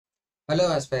Hello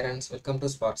aspirants, welcome to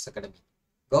Sparks Academy.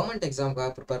 Government exam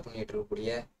prepare பண்ணிட்டு இருக்கக்கூடிய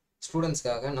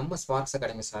ஸ்டூடெண்ட்ஸ்க்காக நம்ம ஸ்பார்க்ஸ்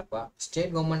அகாடமி சார்பாக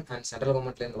ஸ்டேட் கவர்மெண்ட் அண்ட் சென்ட்ரல்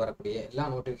கவர்மெண்ட்லேருந்து வரக்கூடிய எல்லா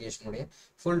நோட்டிஃபிகேஷனுடைய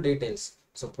full details.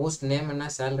 So post name என்ன,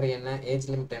 சேலரி என்ன, ஏஜ்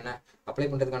லிமிட் என்ன, அப்ளை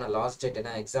பண்ணுறதுக்கான லாஸ்ட் டேட்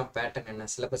என்ன, எக்ஸாம் பேட்டர்ன் என்ன,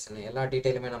 சிலபஸ் என்ன, எல்லா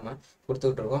டீட்டெயிலுமே நம்ம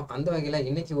கொடுத்துட்டு இருக்கோம். அந்த வகையில்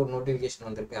இன்னைக்கு ஒரு நோட்டிஃபிகேஷன்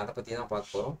வந்திருக்கு, அதை பற்றி தான்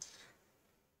பார்க்க போகிறோம்.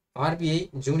 RBI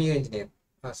junior engineer,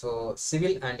 so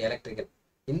civil and electrical,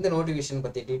 இந்த நோட்டிஃபிகேஷன்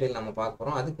பற்றி டீட்டெயில் நம்ம பார்க்க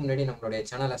போகிறோம். அதுக்கு முன்னாடி நம்மளுடைய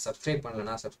சேனலை சப்ஸ்கிரைப்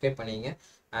பண்ணலன்னா சப்ஸ்கிரைப் பண்ணிங்க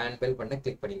அண்ட் பெல் பண்ண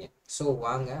கிளிக் பண்ணிங்க. ஸோ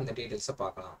வாங்க அந்த டீட்டெயில்ஸை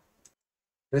பார்க்கலாம்.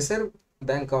 ரிசர்வ்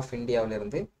பேங்க் ஆஃப்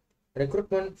இந்தியாவிலிருந்து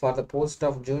recruitment for the post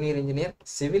of junior engineer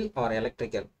civil R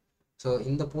electrical. So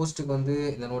இந்த போஸ்ட்டுக்கு வந்து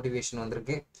இந்த நோட்டிஃபிகேஷன்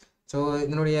வந்திருக்கு. ஸோ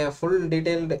இதனுடைய ஃபுல்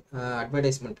டீட்டெயில்டு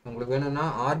அட்வர்டைஸ்மெண்ட் உங்களுக்கு வேணும்னா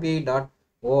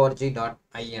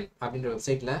rbi.org.in அப்படின்ற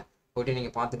வெப்சைட்டில் போய்ட்டு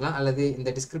நீங்கள் பார்த்துக்கலாம், அல்லது இந்த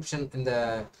டிஸ்கிரிப்ஷன், இந்த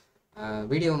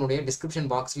வீடியோனுடைய டிஸ்கிரிப்ஷன்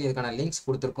பாக்ஸ்லேயும் இதுக்கான லிங்க்ஸ்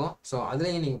கொடுத்துருக்கோம். ஸோ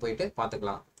அதுலேயும் நீங்கள் போயிட்டு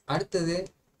பார்த்துக்கலாம். அடுத்தது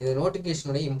இது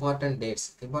நோட்டிஃபிகேஷனுடைய இம்பார்ட்டன்ட்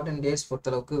டேட்ஸ்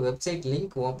பொறுத்தளவுக்கு வெப்சைட்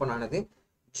லிங்க் ஓப்பன் ஆனது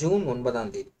ஜூன்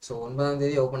 9 ஸோ 9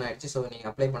 ஓப்பன் ஆகிடுச்சு. ஸோ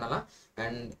நீங்கள் அப்ளை பண்ணலாம்.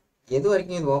 அண்ட் எது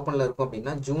வரைக்கும் இது ஓப்பனில் இருக்கும்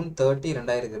அப்படின்னா ஜூன் 30,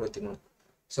 2023.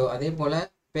 ஸோ அதே போல்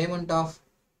payment of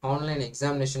online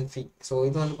examination fee, so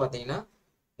இது வந்து பார்த்தீங்கன்னா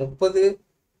 30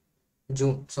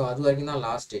 ஜூன். ஸோ அது வரைக்கும் தான்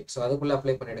லாஸ்ட் டேட். ஸோ அதுக்குள்ளே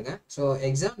அப்ளை பண்ணிவிடுங்க. ஸோ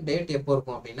எக்ஸாம் டேட் எப்போ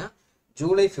இருக்கும் அப்படின்னா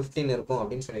ஜூலை 15 இருக்கும்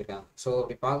அப்படின்னு சொல்லியிருக்காங்க. ஸோ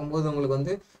அப்படி பார்க்கும்போது உங்களுக்கு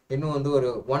வந்து இன்னும் வந்து ஒரு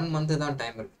 1 மந்த்து தான்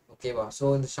டைம் இருக்குது, ஓகேவா? ஸோ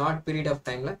இந்த ஷார்ட் பீரியட் ஆஃப்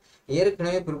டைமில்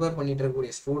ஏற்கனவே ப்ரிப்பேர் பண்ணிட்டு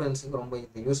இருக்கக்கூடிய ஸ்டூடெண்ட்ஸுக்கு ரொம்ப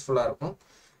இது யூஸ்ஃபுல்லாக இருக்கும்.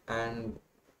 அண்ட்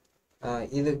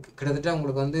இது கிட்டத்தட்ட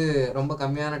உங்களுக்கு வந்து ரொம்ப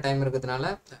கம்மியான டைம் இருக்கிறதுனால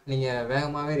நீங்கள்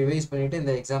வேகமாகவே ரிவைஸ் பண்ணிவிட்டு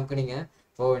இந்த எக்ஸாமுக்கு நீங்கள்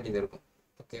போக வேண்டியது இருக்கும்,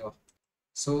 ஓகேவா?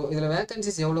 ஸோ இதில்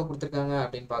வேகன்சிஸ் எவ்வளோ கொடுத்துருக்காங்க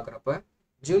அப்படின்னு பார்க்குறப்ப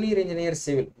ஜூனியர் இன்ஜினியர்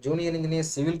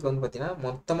சிவிலுக்கு வந்து பார்த்தீங்கன்னா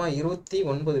மொத்தமாக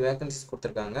 29 வேகன்சிஸ்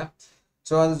கொடுத்துருக்காங்க.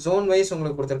 ஸோ அது ஜோன் வைஸ்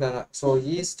உங்களுக்கு கொடுத்துருக்காங்க. So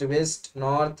east, west,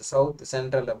 north, south,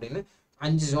 central அப்படின்னு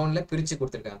 5 ஜோனில் பிரித்து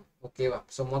கொடுத்துருக்காங்க, ஓகேவா?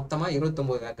 ஸோ மொத்தமாக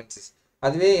 29 வேகன்சிஸ்.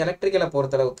 அதுவே எலக்ட்ரிக்கலை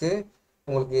பொறுத்தளவுக்கு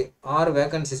உங்களுக்கு 6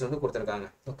 வேகன்சிஸ் வந்து கொடுத்துருக்காங்க,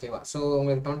 ஓகேவா? ஸோ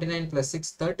உங்களுக்கு 29 + 6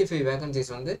 35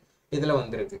 வேகன்சிஸ் வந்து இதில்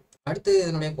வந்துருக்கு. அடுத்து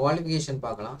இதனுடைய குவாலிஃபிகேஷன்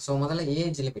பார்க்கலாம். ஸோ முதல்ல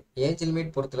ஏஜ்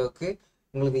லிமிட் பொறுத்தளவுக்கு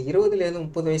உங்களுக்கு 20லேருந்து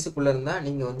 30 வயசுக்குள்ளே இருந்தால்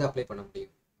நீங்கள் வந்து அப்ளை பண்ண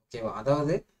முடியும், ஓகேவா?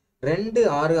 அதாவது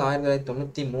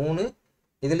 2/6/1993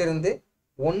 இதிலிருந்து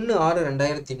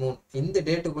 1/6/2003 இந்த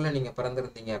டேட்டுக்குள்ளே நீங்கள்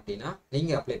பிறந்திருந்தீங்க அப்படின்னா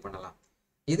நீங்கள் அப்ளை பண்ணலாம்.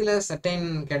 இதில் சர்டைன்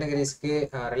கேட்டகரிஸ்க்கு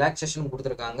ரிலாக்ஸேஷன்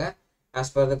கொடுத்துருக்காங்க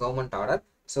as per the government order.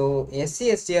 So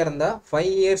SC/STயாக இருந்தால்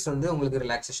 5 இயர்ஸ் வந்து உங்களுக்கு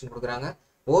ரிலாக்ஸேஷன் கொடுக்குறாங்க.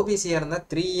 OBCயாக இருந்தால்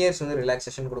 3 இயர்ஸ் வந்து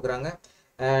ரிலாக்ஸேஷன் கொடுக்குறாங்க.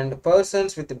 And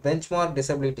persons with benchmark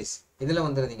disabilities இதில்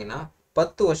வந்துருந்தீங்கன்னா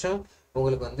 10 வருஷம்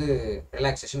உங்களுக்கு வந்து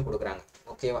ரிலாக்ஸேஷன் கொடுக்குறாங்க,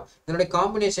 ஓகேவா? இதனுடைய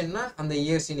காம்பினேஷன்னா அந்த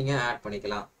இயர்ஸை நீங்கள் ஆட்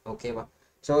பண்ணிக்கலாம், ஓகேவா?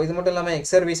 ஸோ இது மட்டும் இல்லாமல்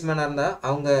எக்ஸ் சர்வீஸ் மேனாக இருந்தால்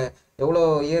அவங்க எவ்வளோ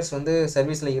இயர்ஸ் வந்து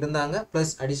சர்வீஸில் இருந்தாங்க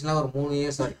ப்ளஸ் அடிஷ்னலாக ஒரு 3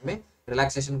 இயர்ஸ் வரைக்குமே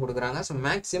ரிலாக்ஸேஷன் கொடுக்குறாங்க. ஸோ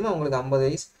மேக்ஸிமம் அவங்களுக்கு 50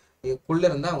 வயசுக்குள்ளே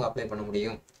இருந்தால் அவங்க அப்ளை பண்ண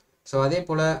முடியும். ஸோ அதே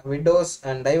போல் widows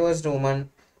and divorced woman,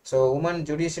 so woman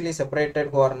judicially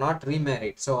separated who are not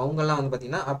remarried, so அவங்கெல்லாம் வந்து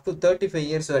பார்த்தீங்கன்னா அப் டு 35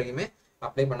 இயர்ஸ் வரைக்குமே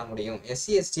அப்ளை பண்ண முடியும்.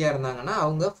 SC/STயாக இருந்தாங்கன்னா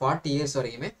அவங்க 40 இயர்ஸ்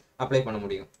வரைக்குமே அப்ளை பண்ண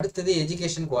முடியும். அடுத்தது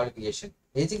எஜுகேஷன்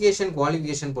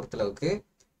குவாலிஃபிகேஷன் பொறுத்தளவுக்கு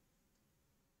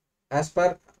ஆஸ்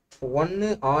பர்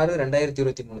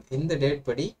 1/6/2023 இந்த டேட்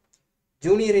படி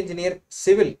ஜூனியர் இன்ஜினியர்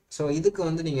சிவில், ஸோ இதுக்கு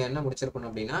வந்து நீங்கள் என்ன முடிச்சிருக்கணும்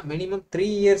அப்படின்னா மினிமம் 3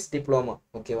 இயர்ஸ் டிப்ளமா,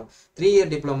 ஓகேவா? 3 இயர்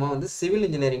டிப்ளமா வந்து சிவில்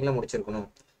இன்ஜினியரிங்கில் முடிச்சிருக்கணும்.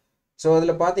 ஸோ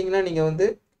அதில் பார்த்தீங்கன்னா நீங்கள் வந்து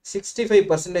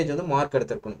 65% வந்து மார்க்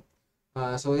எடுத்திருக்கணும்.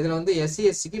 ஸோ இதில் வந்து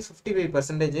SC/STக்கு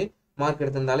 55% மார்க்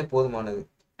எடுத்திருந்தாலே போதுமானது.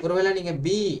 ஒருவேளை நீங்கள்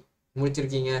BE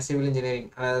முடிச்சிருக்கீங்க சிவில்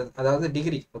இன்ஜினியரிங், அதாவது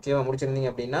டிகிரி, ஓகேவா, முடிச்சிருந்தீங்க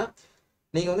அப்படின்னா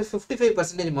நீங்கள் வந்து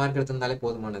 55% மார்க் எடுத்திருந்தாலே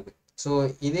போதுமானது. ஸோ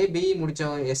இதே BE முடித்த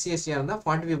SC/STயாக இருந்தால்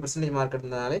 45% மார்க்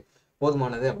எடுத்திருந்தாலே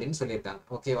போதுமானது அப்படின்னு சொல்லியிருக்காங்க,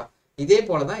 ஓகேவா? இதே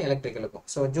போல தான் எலக்ட்ரிக்கலுக்கும்.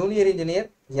 So junior engineer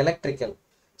electrical,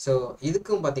 so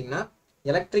இதுக்கும் பார்த்தீங்கன்னா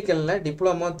எலக்ட்ரிக்கலில்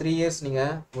டிப்ளமா 3 இயர்ஸ்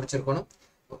நீங்கள் முடிச்சிருக்கணும்.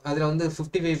 அதில் வந்து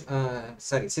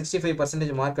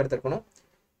 65% மார்க் எடுத்திருக்கணும்.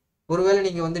 ஒருவேளை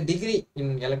நீங்கள் வந்து degree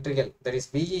in electrical, that is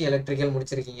BE electrical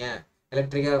முடிச்சிருக்கீங்க,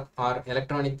 எலக்ட்ரிக்கல் ஆர்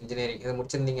எலக்ட்ரானிக் இன்ஜினியரிங் இதை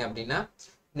முடிச்சிருந்தீங்க அப்படின்னா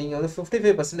நீங்கள் வந்து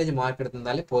 55% மார்க்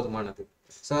எடுத்திருந்தாலே போதுமானது.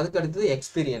 ஸோ அதுக்கு அடுத்தது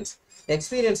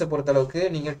எக்ஸ்பீரியன்ஸை பொறுத்தளவுக்கு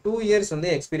நீங்கள் 2 இயர்ஸ் வந்து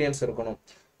எக்ஸ்பீரியன்ஸ் இருக்கணும்.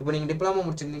 இப்போ நீங்கள் டிப்ளமா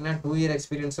முடிச்சிருந்தீங்கன்னா 2 இயர்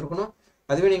எக்ஸ்பீரியன்ஸ் இருக்கணும்.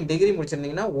 அதுவே நீங்கள் டிகிரி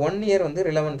முடிச்சிருந்தீங்கன்னா 1 இயர் வந்து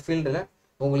ரிலவெண்ட் ஃபீல்டில்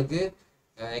உங்களுக்கு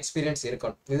எக்ஸ்பீரியன்ஸ்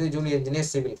இருக்கணும். இது ஜூனியர் இன்ஜினியர்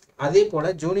சிவில். அதே போல்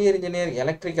ஜூனியர் இன்ஜினியர்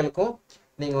எலக்ட்ரிக்கலுக்கும்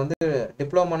நீங்கள் வந்து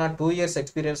டிப்ளமானா 2 இயர்ஸ்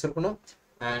எக்ஸ்பீரியன்ஸ் இருக்கணும்.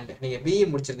 அண்ட் நீங்கள் BE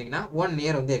முடிச்சிருந்தீங்கன்னா 1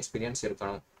 இயர் வந்து எக்ஸ்பீரியன்ஸ்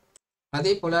இருக்கணும்.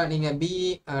 அதே போல் நீங்கள் BE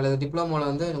அல்லது டிப்ளமோவில்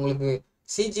வந்து உங்களுக்கு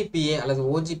CGPA அல்லது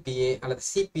OGPA அல்லது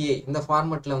CPA இந்த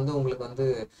ஃபார்மெட்டில் வந்து உங்களுக்கு வந்து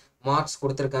மார்க்ஸ்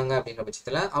கொடுத்துருக்காங்க அப்படின்ற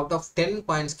பட்சத்தில் அவுட் ஆஃப் 10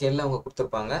 பாயிண்ட் ஸ்கேலில் அவங்க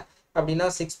கொடுத்துருப்பாங்க. அப்படின்னா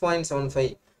 6.75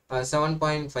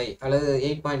 7.5 அல்லது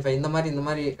 8.5 இந்த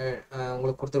மாதிரி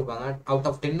உங்களுக்கு கொடுத்துருப்பாங்க. அவுட்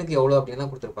ஆஃப் 10க்கு எவ்வளோ அப்படின்னு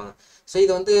தான் கொடுத்துருப்பாங்க. ஸோ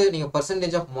இது வந்து நீங்கள்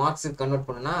பர்சன்டேஜ் ஆஃப் மார்க்ஸுக்கு கன்வெர்ட்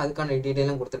பண்ணுன்னா அதுக்கான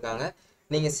டீட்டெயிலும் கொடுத்துருக்காங்க.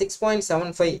 நீங்கள்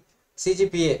 6.75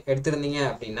 சிஜிபிஏ எடுத்திருந்தீங்க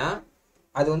அப்படின்னா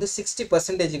அது வந்து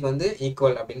 60% வந்து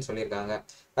ஈக்குவல் அப்படின்னு சொல்லியிருக்காங்க.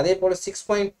 அதே போல்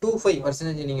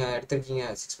 6.25% நீங்கள் எடுத்திருக்கீங்க,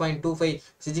 6.25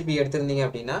 சிஜிபி எடுத்திருந்தீங்க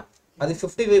அப்படின்னா அது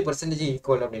 55%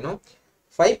 ஈக்குவல் அப்படின்னும்,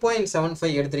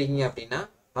 5.75 எடுத்திருக்கீங்க அப்படின்னா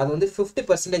அது வந்து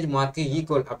 50% மார்க்கு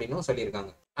ஈக்குவல் அப்படின்னு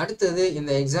சொல்லியிருக்காங்க. அடுத்தது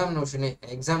இந்த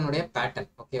எக்ஸாம்னுடைய பேட்டர்ன்.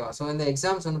 ஓகேவா? ஸோ இந்த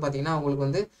எக்ஸாம்ஸ் வந்து பார்த்தீங்கன்னா உங்களுக்கு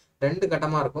வந்து 2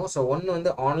 கட்டமாக இருக்கும். ஸோ ஒன்று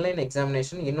வந்து ஆன்லைன்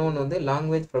எக்ஸாமினேஷன், இன்னொன்று வந்து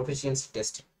language proficiency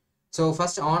test. So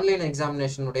first online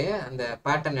எக்ஸாமினேஷனுடைய அந்த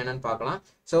பேட்டர்ன் என்னன்னு பார்க்கலாம்.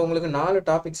 ஸோ உங்களுக்கு 4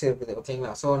 டாபிக்ஸ் இருக்குது.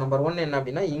 ஓகேங்களா? ஸோ நம்பர் 1 என்ன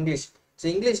அப்படின்னா இங்கிலீஷ். ஸோ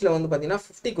இங்கிலீஷில் வந்து பார்த்தீங்கன்னா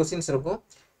 50 கொஸ்டின்ஸ் இருக்கும்,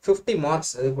 50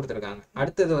 மார்க்ஸ் அது கொடுத்துருக்காங்க.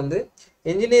 அடுத்தது வந்து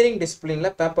இன்ஜினியரிங்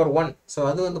டிசிப்ளினில் பேப்பர் 1. ஸோ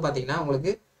அது வந்து பார்த்தீங்கன்னா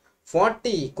உங்களுக்கு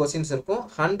 40 கொஸ்டின்ஸ் இருக்கும்,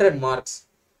 100 மார்க்ஸ்.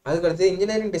 அதுக்கடுத்து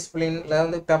இன்ஜினியரிங் டிசிப்ளினில்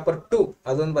வந்து பேப்பர் 2.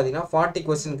 அது வந்து பார்த்தீங்கன்னா 40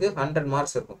 கொஸ்டினுக்கு 100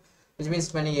 மார்க்ஸ் இருக்கும். விச் மீன்ஸ்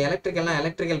இப்போ நீங்கள்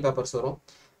எலக்ட்ரிக்கல் பேப்பர்ஸ் வரும்.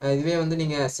 இதுவே வந்து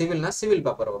நீங்கள் சிவில்னா சிவில்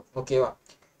பேப்பர் வரும். ஓகேவா?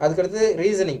 அதுக்கடுத்து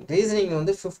ரீசனிங்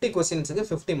வந்து 50 கொஸ்டின்ஸுக்கு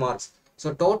 50 மார்க்ஸ். ஸோ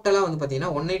டோட்டலாக வந்து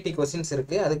பார்த்தீங்கன்னா 180 கொஸ்டின்ஸ்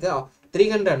இருக்குது, அதுக்கு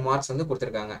 300 மார்க்ஸ் வந்து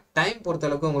கொடுத்துருக்காங்க. டைம்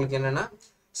பொறுத்தளவுக்கு உங்களுக்கு என்னென்னா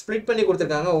ஸ்ப்ளிட் பண்ணி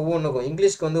கொடுத்துருக்காங்க ஒவ்வொன்றுக்கும்.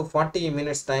 இங்கிலீஷ்க்கு வந்து 40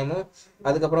 மினிட்ஸ் டைமும்,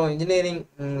 அதுக்கப்புறம் இன்ஜினியரிங்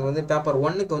வந்து பேப்பர்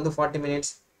 1க்கு வந்து 40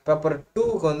 மினிட்ஸ், பேப்பர்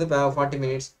 2க்கு வந்து 40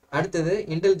 மினிட்ஸ், அடுத்தது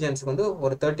இன்டெலிஜென்ஸுக்கு வந்து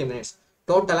ஒரு 30 மினிட்ஸ்,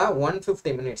 டோட்டலாக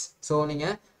 150 மினிட்ஸ். ஸோ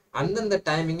நீங்கள் அந்தந்த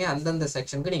டைமிங்கை அந்தந்த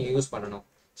செக்ஷனுக்கு நீங்கள் யூஸ் பண்ணணும்.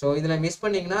 ஸோ இதில் மிஸ்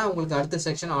பண்ணிங்கன்னா உங்களுக்கு அடுத்த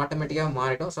செக்ஷன் ஆட்டோமேட்டிக்காக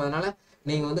மாறிடும். ஸோ அதனால்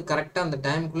நீங்கள் வந்து கரெக்டாக அந்த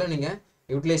டைமுக்குள்ளே நீங்கள்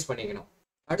யூட்டிலைஸ் பண்ணிக்கணும்.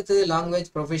 அடுத்தது லாங்குவேஜ்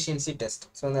ப்ரொஃபிஷியன்சி டெஸ்ட்.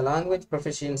 ஸோ இந்த லாங்குவேஜ்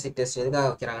ப்ரொஃபிஷியன்சி டெஸ்ட் எதுக்காக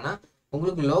வைக்கிறாங்கன்னா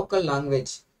உங்களுக்கு லோக்கல்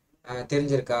லாங்குவேஜ்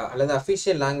தெரிஞ்சிருக்கா அல்லது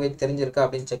அஃபிஷியல் லாங்குவேஜ் தெரிஞ்சிருக்கா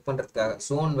அப்படின்னு செக் பண்ணுறதுக்காக.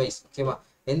 Zone wise. ஓகேவா?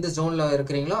 எந்த ஜோனில்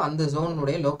இருக்கிறீங்களோ அந்த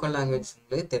ஜோனுடைய லோக்கல் லாங்குவேஜ்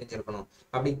உங்களுக்கு தெரிஞ்சிருக்கணும்.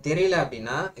 அப்படி தெரியல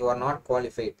அப்படின்னா you are not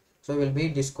qualified, so will be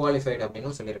disqualified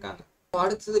அப்படின்னு சொல்லியிருக்காங்க.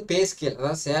 அடுத்தது பே ஸ்கேல்,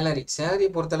 அதாவது சேலரி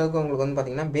பொறுத்தளவுக்கு உங்களுக்கு வந்து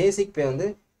பார்த்தீங்கன்னா பேசிக் பே வந்து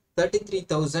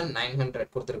 33,900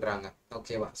 கொடுத்துருக்குறாங்க.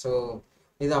 ஓகேவா? ஸோ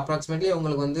இது அப்ராக்சிமேட்லி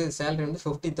உங்களுக்கு வந்து சேலரி வந்து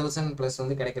 50,000 ப்ளஸ்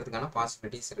வந்து கிடைக்கிறதுக்கான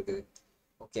பாசிபிலிட்டிஸ் இருக்குது.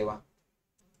 ஓகேவா?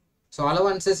 ஸோ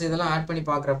அலவன்சஸ் இதெல்லாம் ஆட் பண்ணி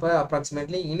பார்க்குறப்ப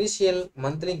அப்ராக்சிமேட்லி இனிஷியல்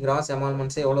மந்த்லி கிராஸ்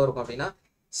எமால்மெண்ட்ஸே எவ்வளோ இருக்கும் அப்படின்னா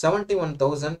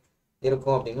 71,000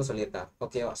 இருக்கும் அப்படின்னு சொல்லியிருக்காங்க.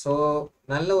 ஓகேவா? ஸோ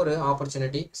நல்ல ஒரு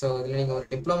ஆப்பர்ச்சுனிட்டி. ஸோ இதில் நீங்கள் ஒரு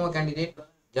டிப்ளமோ கேண்டிடேட்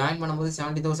ஜாயின் பண்ணும்போது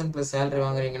 70,000 ப்ளஸ் சேலரி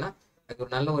வாங்குறீங்கன்னா அது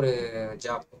ஒரு நல்ல ஒரு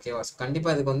ஜாப். ஓகேவா? ஸோ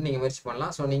கண்டிப்பாக இதுக்கு வந்து நீங்கள் முயற்சி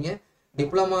பண்ணலாம். ஸோ நீங்கள்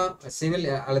டிப்ளமா சிவில்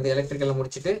அல்லது எலக்ட்ரிக்கலில்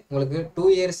முடிச்சுட்டு உங்களுக்கு 2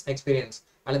 இயர்ஸ் எக்ஸ்பீரியன்ஸ்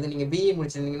அல்லது நீங்கள் பிஇ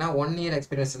முடிச்சிருந்தீங்கன்னா 1 இயர்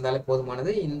எக்ஸ்பீரியன்ஸ் இருந்தாலே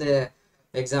போதுமானது. இந்த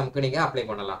எக்ஸாமுக்கு நீங்கள் அப்ளை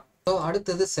பண்ணலாம். ஸோ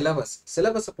அடுத்தது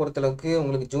சிலபஸை பொறுத்தளவுக்கு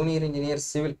உங்களுக்கு ஜூனியர் இன்ஜினியர்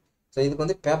சிவில். ஸோ இதுக்கு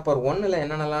வந்து பேப்பர் 1ல்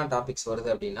என்னென்னலாம் டாபிக்ஸ் வருது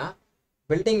அப்படின்னா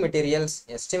building materials,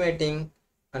 estimating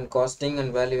and costing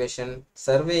and valuation,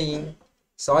 surveying,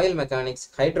 soil mechanics,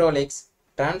 hydraulics,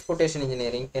 transportation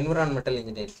engineering, environmental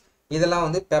engineering, இதெல்லாம்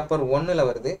வந்து பேப்பர் 1ல்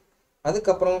வருது.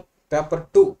 அதுக்கப்புறம் பேப்பர்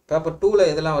 2ல்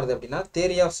எதெல்லாம் வருது அப்படின்னா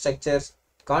theory of structures,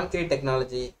 concrete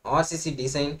technology, RCC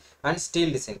design and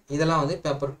Steeles design, இதெல்லாம் வந்து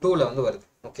பேப்பர் 2ல் வந்து வருது.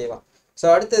 ஓகேவா? ஸோ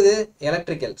அடுத்தது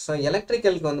எலக்ட்ரிக்கல். ஸோ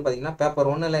எலக்ட்ரிக்கலுக்கு வந்து பார்த்தீங்கன்னா பேப்பர்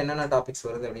 1ல் என்னென்ன டாபிக்ஸ்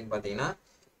வருது அப்படின்னு பார்த்தீங்கன்னா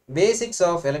basics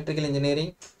of electrical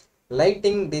engineering,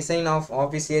 lighting design of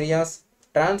office areas,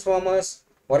 transformers,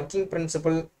 working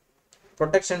principal,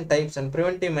 protection types and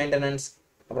preventive maintenance,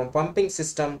 அப்புறம் pumping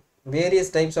system,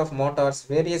 various types of Motors,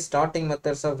 various starting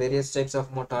methods of various types of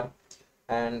motor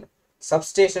and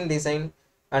substation design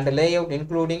and layout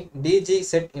including DG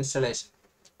set installation,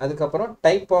 அதுக்கப்புறம்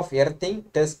type of earthing,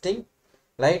 testing,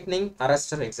 lightning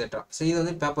arrester etcetera. So இது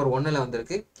வந்து paper 1ல்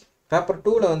வந்திருக்கு. Paper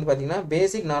 2ல் வந்து பார்த்தீங்கன்னா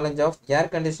basic knowledge of air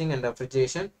conditioning and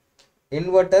refrigeration,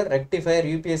 inverter, rectifier,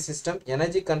 UPS system,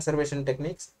 energy conservation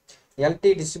techniques,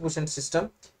 LT distribution system,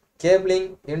 cabling,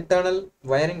 internal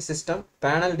wiring system,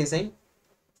 panel design,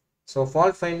 so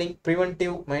fault finding,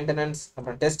 preventive maintenance,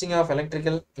 அப்புறம் testing of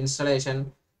electrical installation,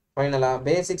 ஃபைனலாக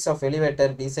basics of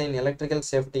elevator design, electrical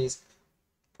safeties,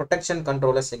 protection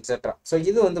controllers etcetera. So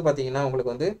இது வந்து பார்த்தீங்கன்னா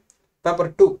உங்களுக்கு வந்து paper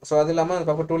 2. So அது இல்லாமல்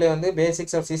paper 2லே வந்து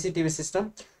basics of CCTV system,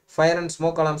 fire and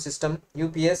smoke alarm system,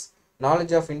 UPS,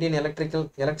 knowledge of Indian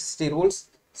electricity rules,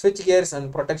 ஸ்விட்ச் gears and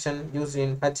protection use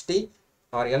in HD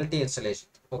R LT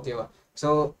installation. ஓகேவா? ஸோ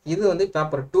இது வந்து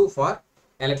பேப்பர் 2 ஃபார்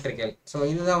எலக்ட்ரிக்கல். ஸோ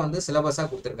இதுதான் வந்து சிலபஸாக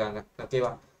கொடுத்துருக்காங்க.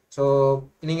 ஓகேவா? ஸோ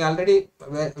நீங்கள் ஆல்ரெடி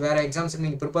வேறு எக்ஸாம்ஸுக்கு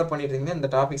நீங்கள் ப்ரிப்பேர் பண்ணிட்டு இருக்கீங்க, இந்த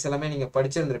டாபிக்ஸ் எல்லாமே நீங்கள்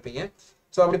படிச்சிருந்துருப்பீங்க.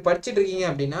 ஸோ அப்படி படிச்சுட்டு இருக்கீங்க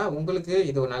அப்படின்னா உங்களுக்கு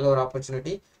இது ஒரு நல்ல ஒரு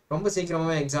ஆப்பர்ச்சுனிட்டி. ரொம்ப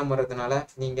சீக்கிரமாக எக்ஸாம் வர்றதுனால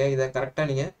நீங்கள் இதை கரெக்டாக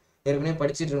நீங்கள் ஏற்கனவே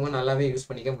படிச்சுட்டு இருக்கவங்க நல்லாவே யூஸ்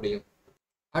பண்ணிக்க முடியும்.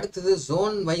 அடுத்தது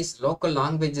ஜோன் வைஸ் லோக்கல்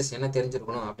லாங்குவேஜஸ் என்ன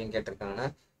தெரிஞ்சிருக்கணும் அப்படின்னு கேட்டிருக்காங்க.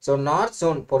 ஸோ நார்த்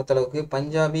ஜோன் பொறுத்தளவுக்கு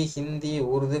பஞ்சாபி, ஹிந்தி,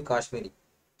 உருது, காஷ்மீரி.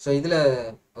 ஸோ இதில்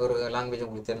ஒரு லாங்குவேஜ்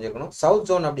உங்களுக்கு தெரிஞ்சிருக்கணும். சவுத்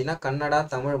ஜோன் அப்படின்னா கன்னடா,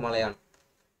 தமிழ், மலையாளம்.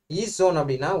 ஈஸ்ட் ஜோன்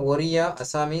அப்படின்னா ஒரியா,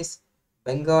 அசாமீஸ்,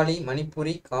 பெங்காலி,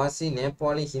 மணிப்புரி, காசி,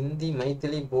 நேபாளி, ஹிந்தி,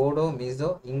 மைத்திலி, போடோ, மிசோ,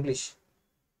 இங்கிலீஷ்.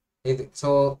 இது so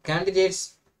candidates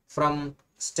from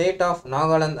state of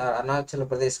Nagaland, Arunachal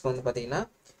பிரதேஷ்க்கு வந்து பார்த்தீங்கன்னா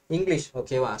இங்கிலீஷ்.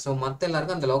 ஓகேவா? ஸோ மற்ற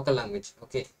எல்லாருக்கும் அந்த லோக்கல் லாங்குவேஜ்.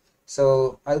 ஓகே. ஸோ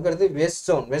அதுக்கடுத்து வெஸ்ட்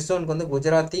ஜோன். வெஸ்ட் ஜோனுக்கு வந்து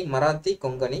குஜராத்தி, மராத்தி,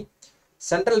 கொங்கணி.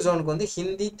 சென்ட்ரல் ஜோனுக்கு வந்து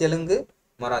ஹிந்தி, தெலுங்கு,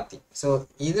 மராத்தி. ஸோ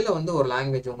இதில் வந்து ஒரு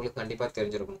லாங்குவேஜ் உங்களுக்கு கண்டிப்பாக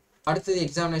தெரிஞ்சிருக்கணும். அடுத்தது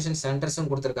எக்ஸாமினேஷன் சென்டர்ஸும்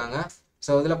கொடுத்துருக்காங்க.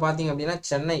 ஸோ இதில் பார்த்தீங்க அப்படின்னா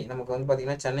சென்னை, நமக்கு வந்து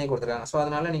பார்த்தீங்கன்னா சென்னை கொடுத்துருக்காங்க. ஸோ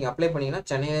அதனால் நீங்கள் அப்ளை பண்ணிங்கன்னா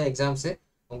சென்னையில் எக்ஸாம்ஸு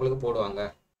உங்களுக்கு போடுவாங்க.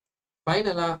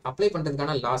 ஃபைனலாக அப்ளை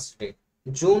பண்ணுறதுக்கான last date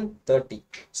June 30.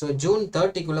 So June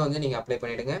 30க்குள்ளே வந்து நீங்கள் அப்ளை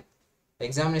பண்ணிவிடுங்க.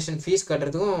 எக்ஸாமினேஷன் ஃபீஸ்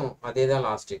கட்டுறதுக்கும் அதே தான்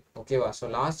லாஸ்ட் டேட். ஓகேவா? ஸோ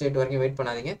லாஸ்ட் டேட் வரைக்கும் வெயிட்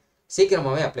பண்ணாதீங்க,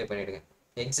 சீக்கிரமாகவே அப்ளை பண்ணிவிடுங்க.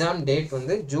 எக்ஸாம் டேட்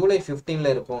வந்து ஜூலை 15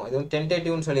 இருக்கும். இது வந்து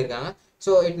டென்டேட்டிவ்னு சொல்லியிருக்காங்க.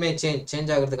 ஸோ இட் மே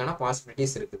சேஞ்ச் ஆகிறதுக்கான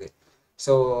பாசிபிலிட்டிஸ் இருக்குது.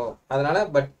 ஸோ அதனால்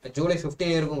ஜூலை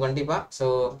 15 இருக்கும் கண்டிப்பாக. ஸோ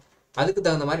அதுக்கு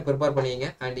தகுந்த மாதிரி ப்ரிப்பேர் பண்ணிங்க.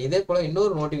 அண்ட் இதே போல்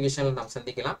இன்னொரு நோட்டிஃபிகேஷனில் நம்ம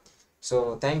சந்திக்கலாம். So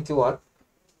thank you all.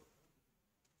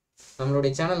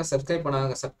 நம்மளுடைய சேனலை சப்ஸ்கிரைப்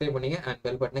பண்ணாங்க, சப்ஸ்கிரைப் பண்ணிங்க அண்ட்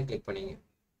பெல் பட்டனை கிளிக் பண்ணிங்க.